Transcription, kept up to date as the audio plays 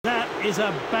is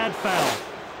a bad foul.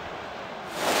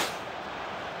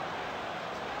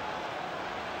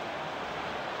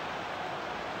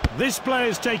 This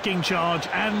player's taking charge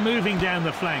and moving down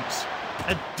the flanks.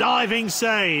 A diving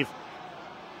save.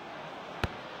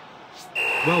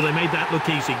 Well, they made that look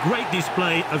easy. Great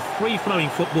display of free-flowing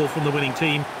football from the winning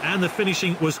team, and the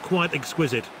finishing was quite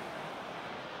exquisite.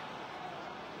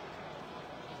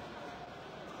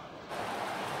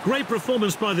 Great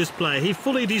performance by this player. He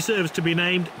fully deserves to be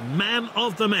named Man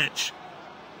of the Match.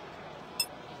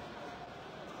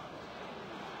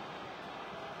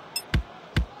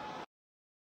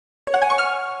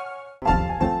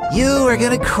 You are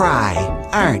gonna cry,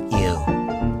 aren't you? You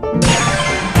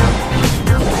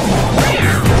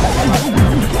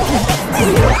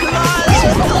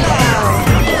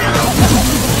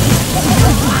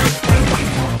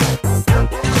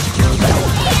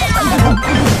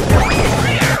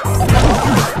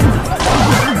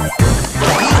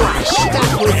are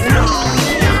stuck with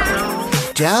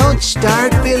me. Don't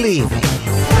start believing.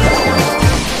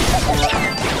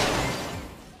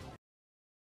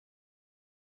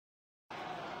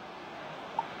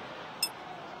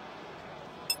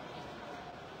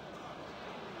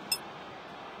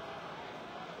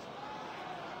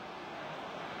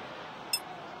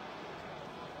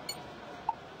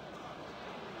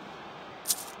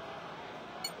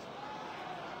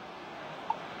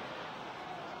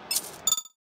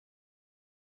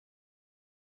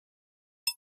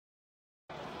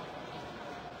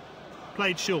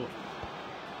 Played short.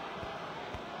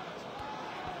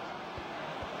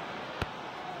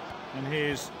 And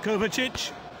here's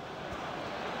Kovacic.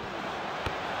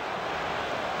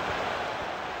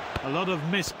 A lot of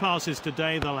missed passes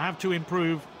today. They'll have to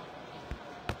improve.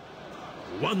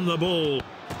 Won the ball.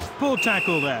 Poor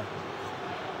tackle there.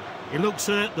 He looks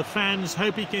hurt. The fans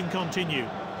hope he can continue.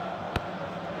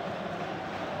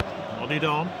 Nodded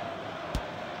on.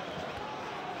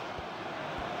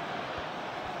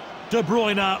 De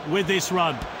Bruyne with this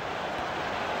run.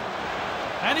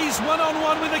 And he's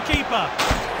one-on-one with the keeper.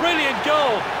 Brilliant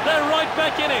goal. They're right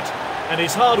back in it. And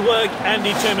his hard work and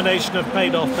determination have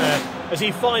paid off there as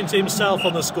he finds himself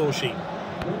on the score sheet.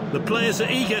 The players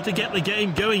are eager to get the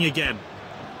game going again.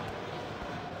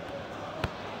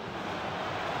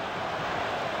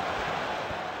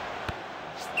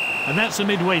 And that's a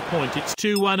midway point. It's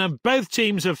 2-1 and both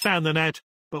teams have found the net,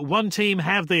 but one team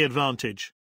have the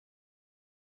advantage.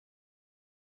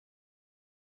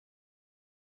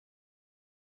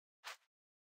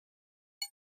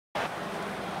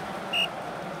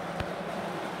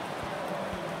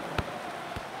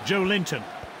 Joe Linton.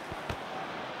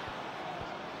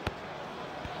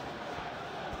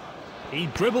 He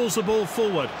dribbles the ball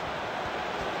forward.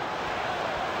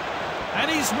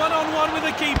 And he's one-on-one with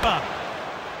the keeper.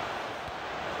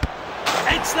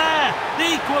 It's there!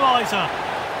 The equaliser!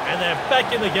 And they're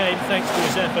back in the game thanks to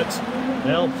his efforts.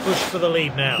 They'll push for the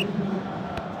lead now.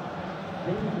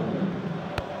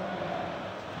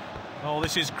 Oh,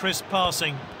 this is crisp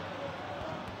passing.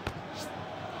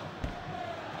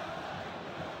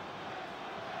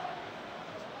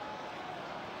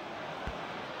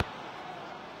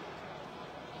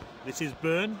 This is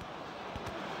Byrne.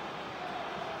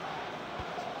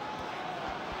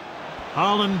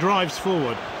 Haaland drives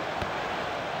forward.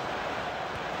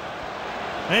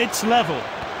 It's level.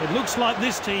 It looks like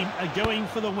this team are going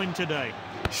for the win today.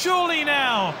 Surely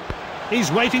now! He's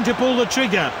waiting to pull the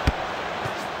trigger.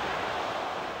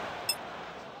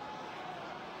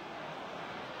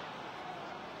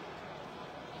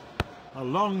 A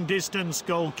long-distance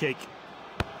goal kick.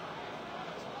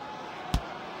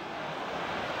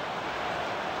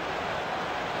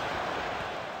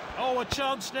 Oh, a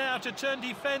chance now to turn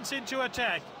defence into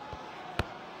attack.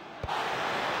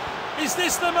 Is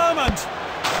this the moment?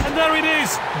 And there it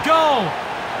is, goal!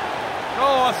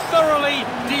 Oh, a thoroughly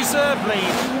deserved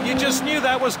lead. You just knew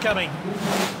that was coming.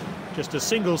 Just a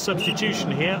single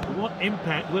substitution here. What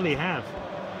impact will he have?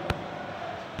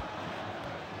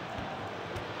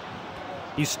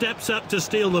 He steps up to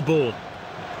steal the ball.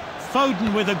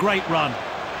 Foden with a great run.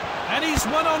 And he's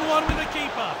one-on-one with the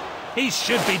keeper. He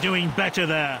should be doing better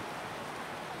there.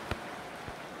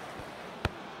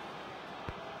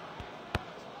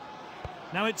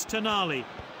 Now it's Tonali.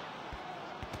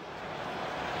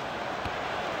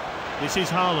 This is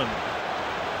Haaland.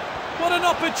 What an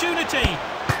opportunity!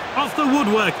 Off the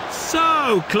woodwork,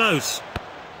 so close.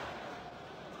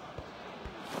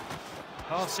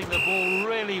 Passing the ball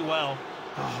really well.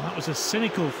 Oh, that was a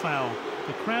cynical foul.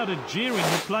 The crowd are jeering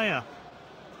the player.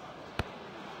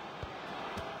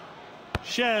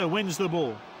 Cher wins the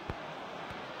ball.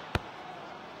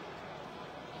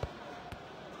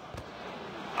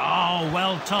 Oh, Oh,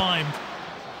 well timed.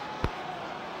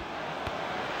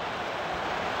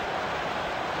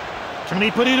 Can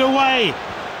he put it away?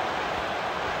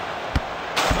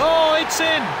 Oh, it's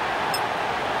in.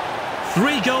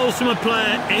 3 goals from a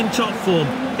player in top form.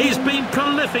 He's been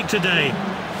prolific today.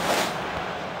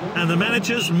 And the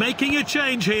manager's making a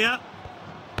change here.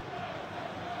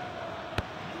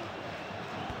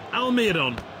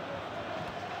 Almiron.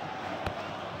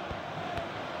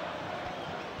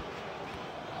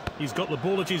 He's got the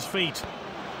ball at his feet.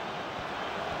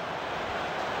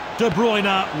 De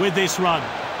Bruyne with this run.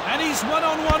 And he's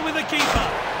one-on-one with the keeper.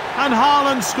 And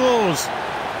Haaland scores.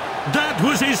 That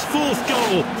was his 4th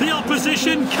goal. The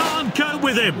opposition can't cope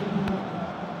with him.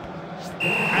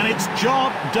 And it's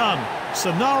job done.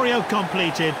 Scenario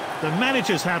completed. The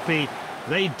manager's happy.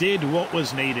 They did what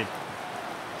was needed.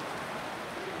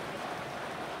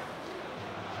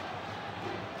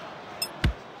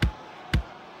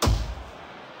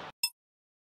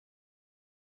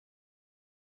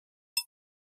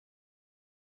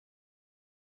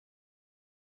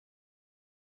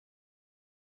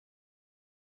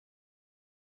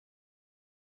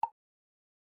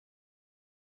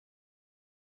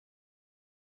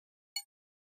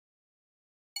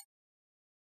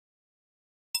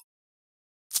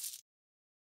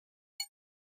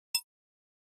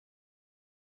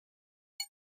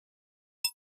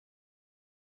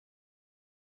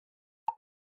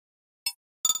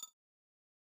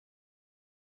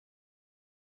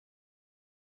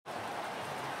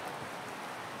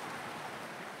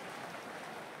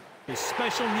 This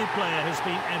special new player has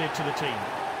been added to the team.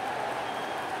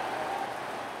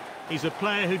 He's a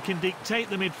player who can dictate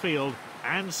the midfield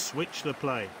and switch the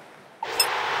play.